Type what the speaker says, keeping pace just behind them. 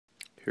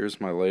Here's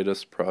my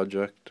latest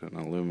project, an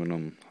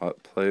aluminum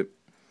hot plate.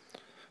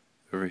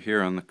 Over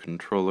here on the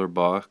controller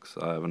box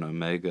I have an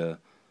Omega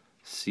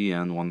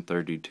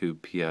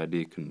CN132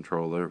 PID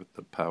controller with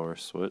the power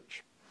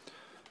switch.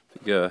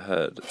 If you go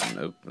ahead and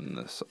open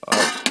this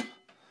up,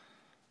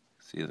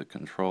 see the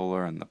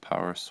controller and the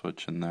power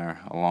switch in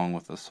there, along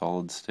with a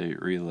solid state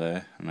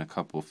relay and a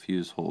couple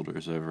fuse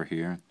holders over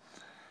here.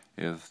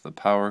 You have the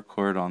power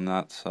cord on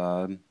that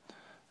side.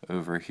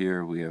 Over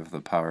here we have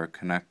the power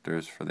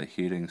connectors for the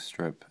heating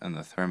strip and the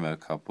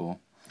thermocouple,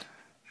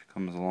 which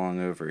comes along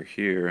over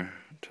here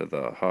to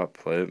the hot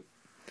plate.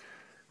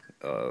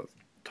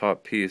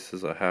 Top piece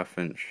is a 1/2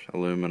 inch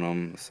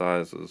aluminum. The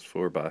size is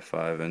 4 by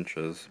 5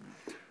 inches.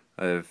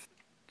 I have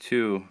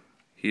 2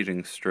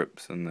 heating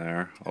strips in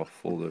there. I'll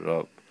fold it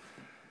up.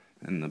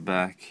 In the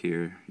back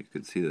here you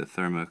can see the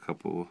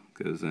thermocouple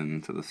goes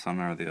into the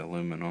center of the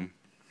aluminum.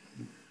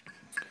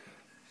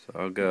 So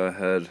I'll go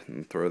ahead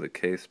and throw the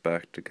case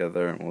back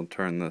together and we'll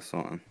turn this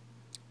on.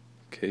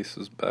 Case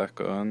is back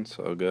on,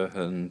 so I'll go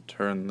ahead and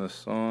turn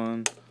this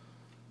on.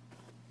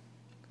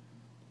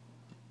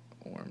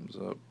 Warms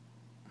up.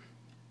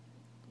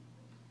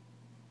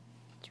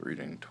 It's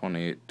reading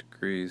 28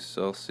 degrees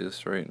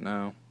Celsius right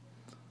now.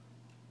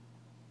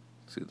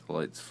 See the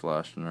lights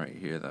flashing right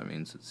here, that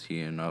means it's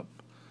heating up.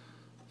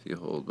 If you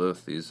hold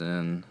both these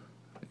in,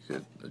 you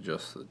could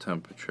adjust the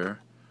temperature.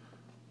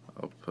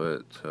 I'll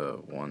put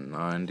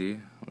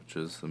 190, which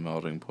is the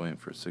melting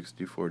point for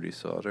 6040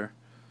 solder.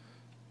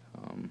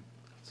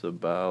 It's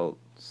about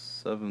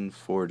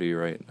 740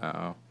 right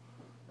now,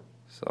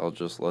 so I'll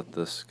just let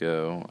this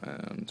go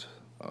and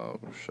I'll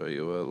show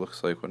you what it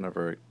looks like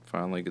whenever it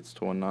finally gets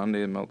to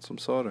 190 and melt some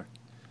solder.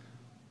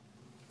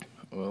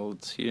 Well,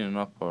 it's heating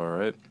up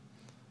alright.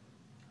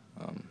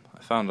 I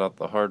found out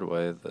the hard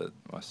way that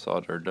my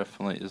solder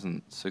definitely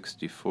isn't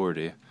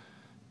 6040.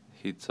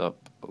 Heats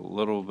up a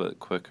little bit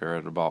quicker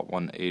at about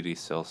 180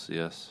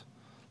 Celsius.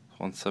 It's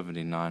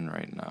 179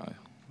 right now.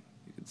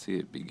 You can see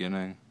it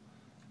beginning.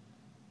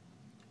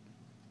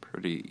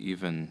 Pretty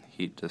even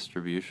heat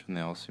distribution.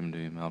 They all seem to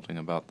be melting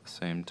about the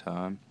same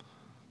time.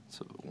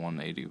 It's at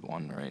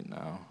 181 right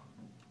now.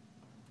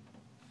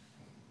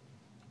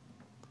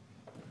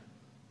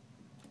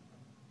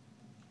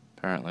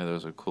 Apparently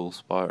there's a cool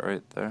spot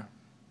right there.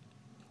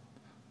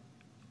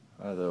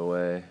 Either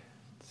way,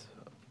 it's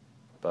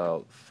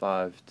about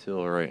 5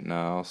 till right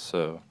now,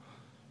 so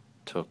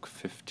it took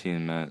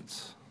 15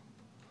 minutes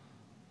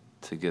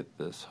to get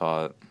this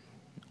hot,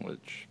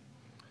 which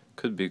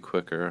could be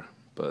quicker,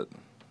 but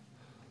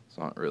it's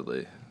not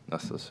really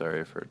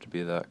necessary for it to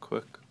be that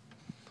quick.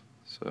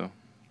 So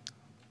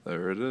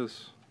there it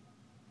is.